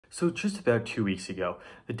So just about 2 weeks ago,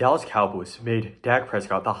 the Dallas Cowboys made Dak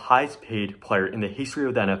Prescott the highest paid player in the history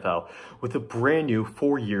of the NFL with a brand new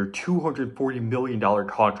 4-year, $240 million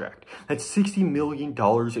contract. That's $60 million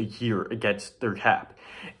a year against their cap.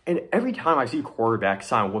 And every time I see a quarterback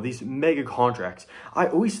sign one of these mega contracts, I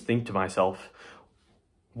always think to myself,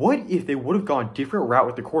 what if they would have gone a different route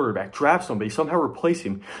with the quarterback, draft somebody, somehow replace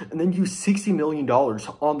him, and then use $60 million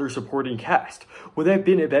on their supporting cast? Would that have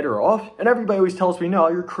been better off? And everybody always tells me, no,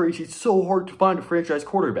 you're crazy. It's so hard to find a franchise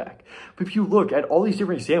quarterback. But if you look at all these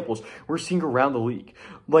different examples we're seeing around the league,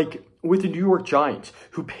 like with the New York Giants,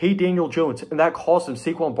 who paid Daniel Jones, and that cost them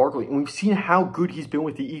Saquon Barkley, and we've seen how good he's been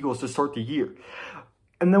with the Eagles to start the year.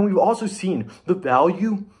 And then we've also seen the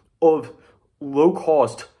value of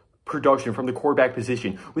low-cost production from the quarterback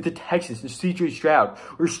position with the Texans and CJ Stroud,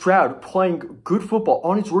 where Stroud playing good football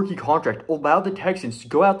on his rookie contract allowed the Texans to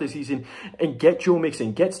go out this season and get Joe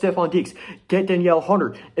Mixon, get Stephon Diggs, get Danielle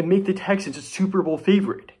Hunter, and make the Texans a Super Bowl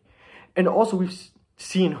favorite. And also we've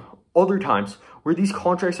seen other times where these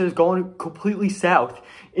contracts have gone completely south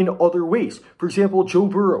in other ways. For example, Joe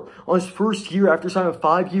Burrow, on his first year after signing a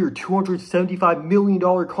 5-year, $275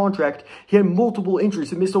 million contract, he had multiple injuries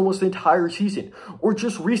and missed almost the entire season. Or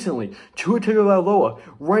just recently, Tua Tagovailoa,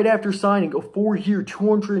 right after signing a 4-year,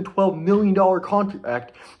 $212 million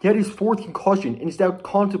contract, he had his 4th concussion and is now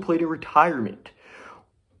contemplating retirement.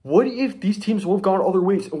 What if these teams would have gone other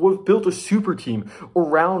ways and would have built a super team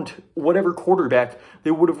around whatever quarterback they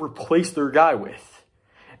would have replaced their guy with?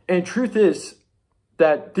 And truth is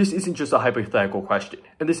that this isn't just a hypothetical question,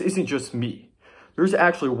 and this isn't just me. There's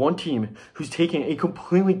actually one team who's taking a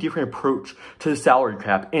completely different approach to the salary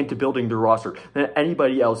cap and to building their roster than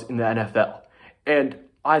anybody else in the NFL. And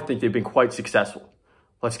I think they've been quite successful.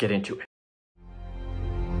 Let's get into it.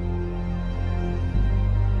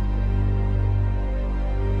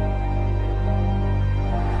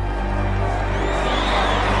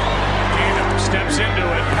 Steps into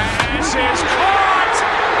it, pass is caught!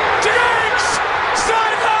 Diggs!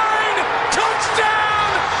 Sideline!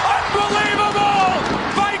 Touchdown! Unbelievable!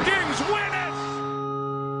 Vikings win it!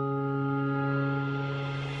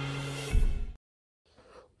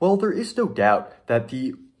 Well, there is no doubt that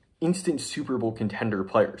the instant Super Bowl contender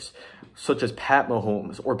players, such as Pat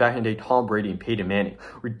Mahomes or back in the day Tom Brady and Peyton Manning,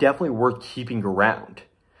 were definitely worth keeping around.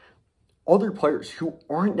 Other players who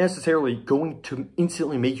aren't necessarily going to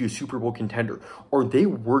instantly make you a Super Bowl contender, are they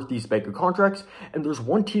worth these mega contracts? And there's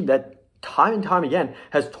one team that time and time again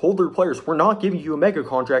has told their players, we're not giving you a mega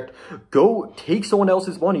contract, go take someone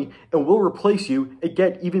else's money and we'll replace you and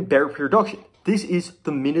get even better production. This is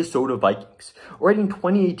the Minnesota Vikings. Already in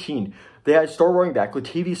 2018, they had star running back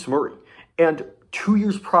Latavius Murray, and 2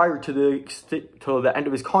 years prior to the end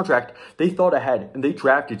of his contract, they thought ahead and they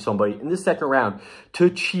drafted somebody in the second round to a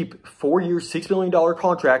cheap 4-year, $6 million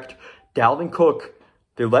contract, Dalvin Cook.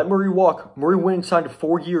 They let Murray walk. Murray went and signed a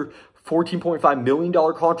 4-year, $14.5 million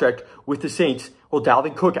contract with the Saints. Well,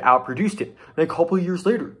 Dalvin Cook outproduced him. And a couple of years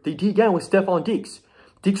later, they did again with Stephon Diggs.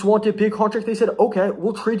 Diggs wanted a big contract. They said, okay,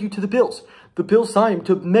 we'll trade you to the Bills. The Bills signed him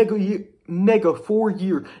to mega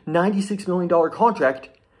 4-year, $96 million contract.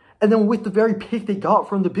 And then with the very pick they got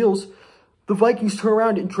from the Bills, the Vikings turned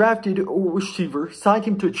around and drafted a receiver, signed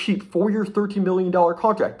him to a cheap 4-year, $13 million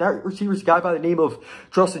contract. That receiver's a guy by the name of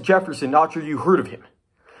Justin Jefferson. Not sure you heard of him.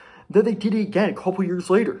 Then they did it again a couple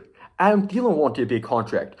years later. Adam Thielen wanted a big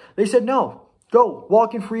contract. They said, no, go,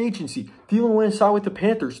 walk in free agency. Thielen went and signed with the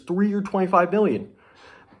Panthers, 3-year, $25 million.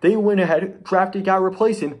 They went ahead, drafted a guy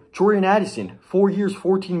replacing Jordan Addison, 4 years,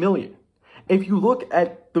 $14 million. If you look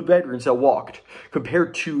at the veterans that walked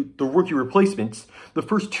compared to the rookie replacements, the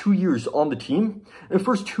first 2 years on the team, in the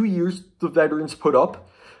first 2 years, the veterans put up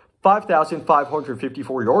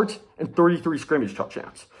 5,554 yards and 33 scrimmage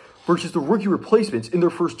touchdowns, versus the rookie replacements in their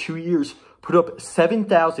first 2 years put up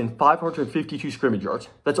 7,552 scrimmage yards.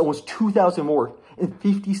 That's almost 2,000 more and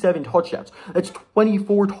 57 touchdowns. That's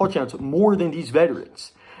 24 touchdowns more than these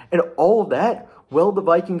veterans. And all of that, well, the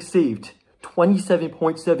Vikings saved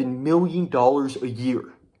 $27.7 million a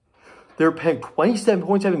year. They're paying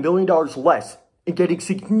 $27.7 million less and getting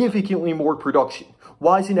significantly more production.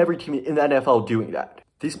 Why isn't every team in the NFL doing that?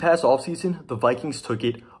 This past offseason, the Vikings took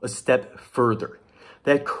it a step further.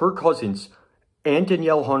 They had Kirk Cousins and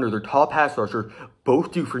Danielle Hunter, their top pass rusher,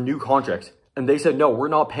 both due for new contracts. And they said, no, we're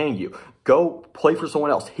not paying you. Go play for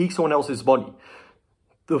someone else. Take someone else's money.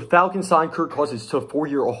 The Falcons signed Kirk Cousins to a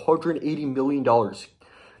 4-year, $180 million.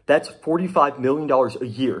 That's $45 million a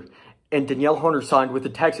year. And Danielle Hunter signed with the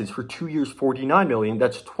Texans for 2 years, $49 million.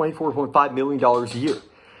 That's $24.5 million a year.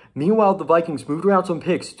 Meanwhile, the Vikings moved around some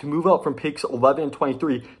picks to move up from picks 11 and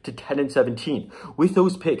 23 to 10 and 17. With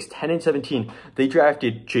those picks, 10 and 17, they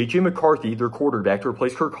drafted J.J. McCarthy, their quarterback, to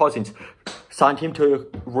replace Kirk Cousins, signed him to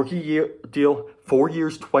a rookie deal, 4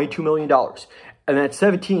 years, $22 million. And then at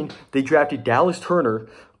 17, they drafted Dallas Turner,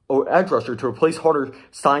 edge rusher, to replace Hunter,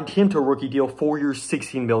 signed him to a rookie deal, 4 years,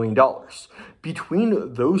 $16 million.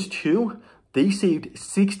 Between those two, they saved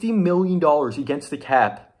 $60 million against the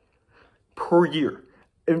cap per year.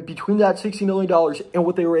 And between that $60 million and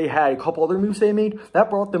what they already had, a couple other moves they made, that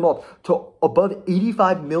brought them up to above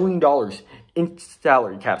 $85 million in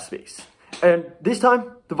salary cap space. And this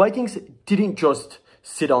time, the Vikings didn't just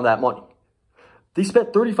sit on that money. They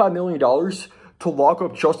spent $35 million to lock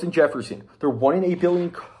up Justin Jefferson. They're $1.8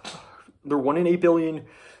 billion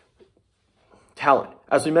talent.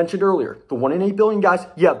 As we mentioned earlier, the $1.8 billion guys,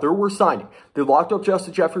 yeah, they're worth signing. They locked up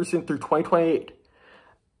Justin Jefferson through 2028.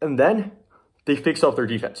 And then they fixed up their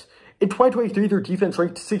defense. In 2023, their defense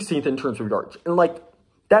ranked 16th in terms of yards. And,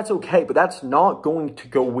 that's okay, but that's not going to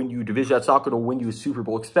go win you a division. That's not going to win you a Super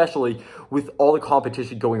Bowl, especially with all the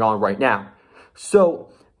competition going on right now.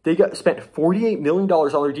 So they spent $48 million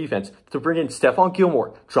on their defense to bring in Stephon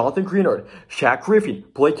Gilmore, Jonathan Greenard, Shaq Griffin,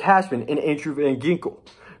 Blake Cashman, and Andrew Van Ginkel.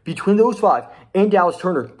 Between those five and Dallas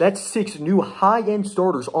Turner, that's 6 new high-end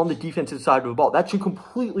starters on the defensive side of the ball. That should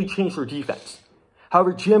completely change their defense.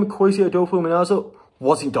 However, GM Kwesi Adofo-Manazo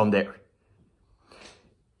wasn't done there.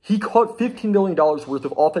 He cut $15 million worth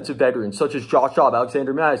of offensive veterans, such as Josh Dobbs,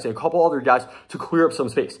 Alexander Madison, and a couple other guys to clear up some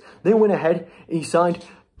space. They went ahead and he signed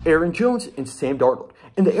Aaron Jones and Sam Darnold.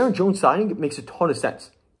 And the Aaron Jones signing makes a ton of sense.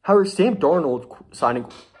 However, Sam Darnold signing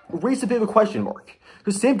raised a bit of a question mark,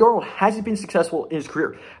 because Sam Darnold hasn't been successful in his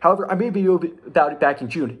career. However, I made a video about it back in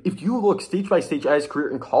June. If you look stage by stage at his career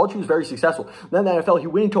in college, he was very successful. Then in the NFL, he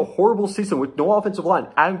went into a horrible system with no offensive line.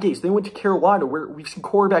 Adam Gase. Then went to Carolina, where we've seen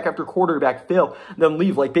quarterback after quarterback fail, and then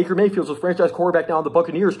leave. Like Baker Mayfield's a franchise quarterback now on the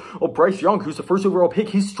Buccaneers. Or Bryce Young, who's the first overall pick,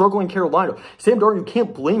 he's struggling in Carolina. Sam Darnold, you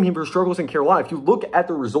can't blame him for struggles in Carolina. If you look at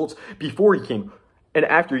the results before he came and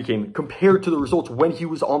after he came, compared to the results when he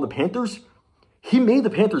was on the Panthers, he made the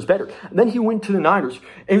Panthers better. And then he went to the Niners,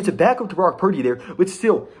 and it's a backup to Brock Purdy there. But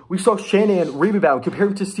still, we saw Shanahan rave about him, compare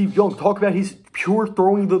him to Steve Young, talk about his pure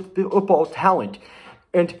throwing the football talent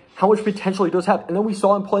and how much potential he does have. And then we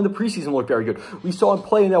saw him play in the preseason look very good. We saw him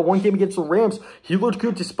play in that one game against the Rams. He looked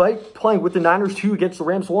good despite playing with the Niners 2 against the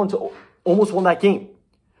Rams 1 to almost won that game.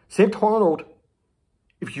 Sam Darnold,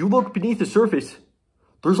 if you look beneath the surface,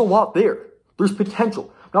 there's a lot there. There's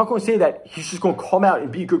potential. I'm not going to say that he's just going to come out and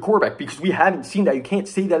be a good quarterback, because we haven't seen that. You can't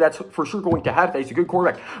say that that's for sure going to happen, that he's a good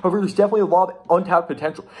quarterback. However, there's definitely a lot of untapped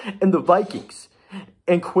potential. And the Vikings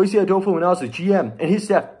and Kwesi Adofo-Manazo, GM, and his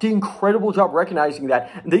staff did an incredible job recognizing that.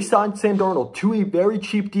 And they signed Sam Darnold to a very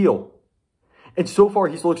cheap deal. And so far,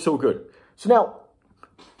 he's looked so good. So now,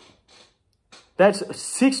 that's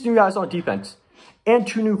 6 new guys on defense and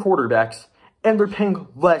 2 new quarterbacks. And they're paying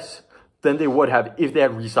less than they would have if they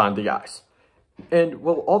had re-signed the guys. And,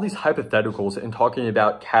 well, all these hypotheticals and talking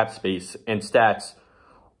about cap space and stats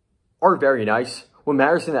are very nice. What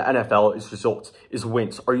matters in the NFL is results, is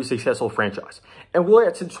wins. Are you a successful franchise? And we look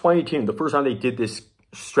at since 2018, the first time they did this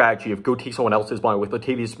strategy of go take someone else's money with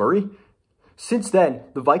Latavius Murray. Since then,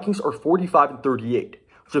 the Vikings are 45-38, which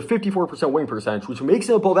is a 54% win percentage, which makes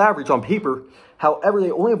it above average on paper. However, they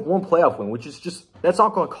only have 1 playoff win, which is just, that's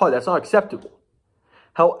not going to cut. That's not acceptable.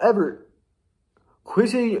 However,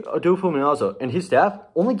 Kwesi Adofo-Manazo and his staff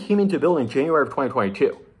only came into the building in January of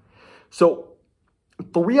 2022. So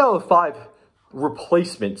 3 out of 5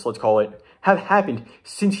 replacements, let's call it, have happened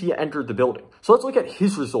since he entered the building. So let's look at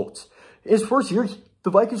his results. In his first year,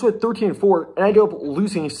 the Vikings went 13-4 and ended up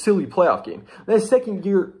losing a silly playoff game. Then the second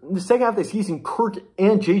year, the second half of the season, Kirk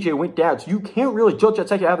and JJ went down. So you can't really judge that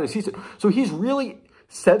second half of the season. So he's really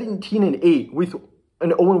 17-8 with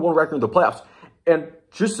an 0-1 record in the playoffs. And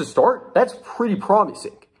just to start, that's pretty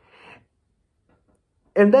promising.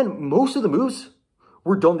 And then most of the moves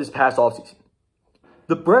were done this past offseason.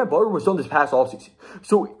 The bread and butter was done this past offseason.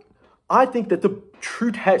 So I think that the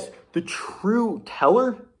true test, the true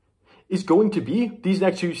teller, is going to be these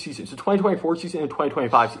next 2 seasons, the 2024 season and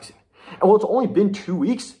 2025 season. And while it's only been 2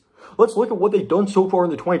 weeks, let's look at what they've done so far in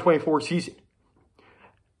the 2024 season.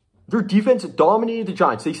 Their defense dominated the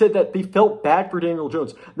Giants. They said that they felt bad for Daniel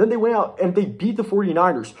Jones. Then they went out and they beat the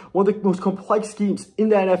 49ers, one of the most complex teams in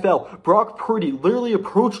the NFL. Brock Purdy literally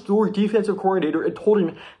approached their defensive coordinator and told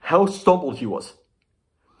him how stumbled he was.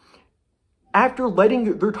 After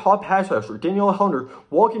letting their top pass rusher, Danielle Hunter,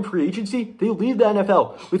 walk in free agency, they leave the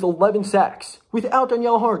NFL with 11 sacks. Without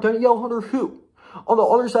Danielle Hunter who? On the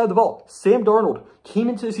other side of the ball, Sam Darnold came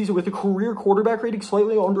into the season with a career quarterback rating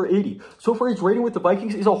slightly under 80. So far, his rating with the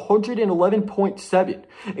Vikings is 111.7,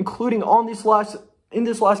 including in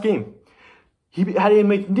this last game. He had a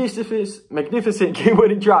magnificent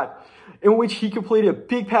game-winning drive in which he completed a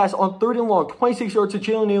big pass on 3rd and long, 26 yards to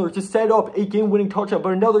Jalen Nailor to set up a game-winning touchdown,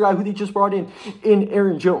 but another guy who they just brought in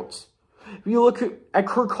Aaron Jones. If you look at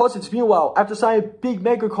Kirk Cousins, meanwhile, after signing a big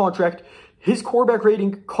mega contract, his quarterback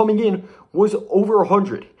rating coming in was over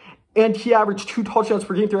 100, and he averaged 2 touchdowns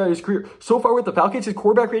per game throughout his career. So far with the Falcons, his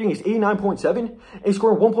quarterback rating is 89.7, and he's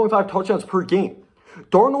scoring 1.5 touchdowns per game.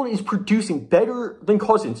 Darnold is producing better than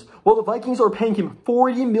Cousins, while the Vikings are paying him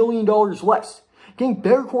 $40 million less. Getting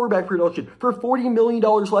better quarterback production for $40 million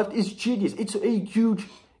left is genius. It's a huge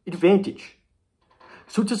advantage.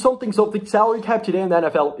 So to sum things up, the salary cap today in the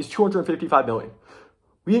NFL is $255 million.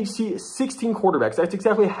 We see 16 quarterbacks, that's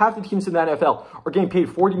exactly half the teams in the NFL, are getting paid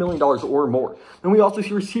 $40 million or more. Then we also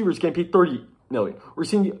see receivers getting paid $30 million. We're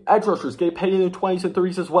seeing edge rushers getting paid in the 20s and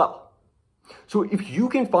 30s as well. So if you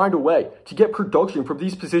can find a way to get production from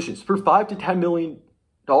these positions for $5 to $10 million,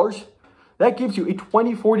 that gives you a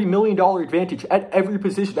 $20, $40 million advantage at every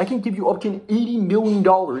position. That can give you up to an $80 million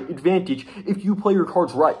advantage if you play your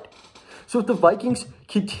cards right. So if the Vikings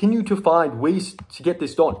continue to find ways to get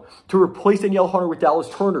this done, to replace Danielle Hunter with Dallas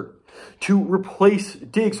Turner, to replace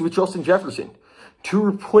Diggs with Justin Jefferson, to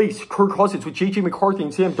replace Kirk Cousins with J.J. McCarthy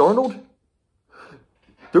and Sam Darnold,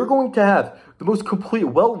 they're going to have the most complete,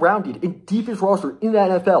 well-rounded, and deepest roster in the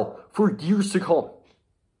NFL for years to come.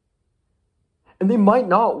 And they might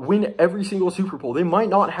not win every single Super Bowl. They might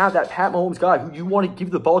not have that Pat Mahomes guy who you want to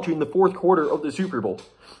give the ball to in the 4th quarter of the Super Bowl.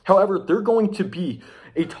 However, they're going to be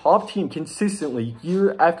a top team consistently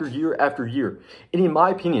year after year after year. And in my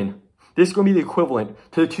opinion, this is going to be the equivalent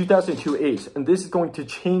to the 2002 A's. And this is going to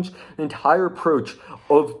change the entire approach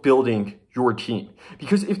of building your team.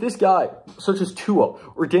 Because if this guy, such as Tua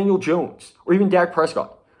or Daniel Jones or even Dak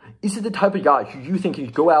Prescott, isn't the type of guy who you think can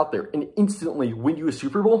go out there and instantly win you a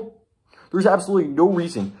Super Bowl, there's absolutely no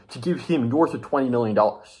reason to give him north of $20 million.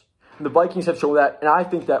 And the Vikings have shown that, and I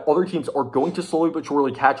think that other teams are going to slowly but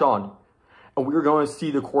surely catch on, and we're going to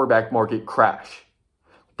see the quarterback market crash.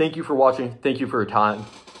 Thank you for watching. Thank you for your time.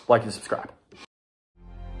 Like and subscribe.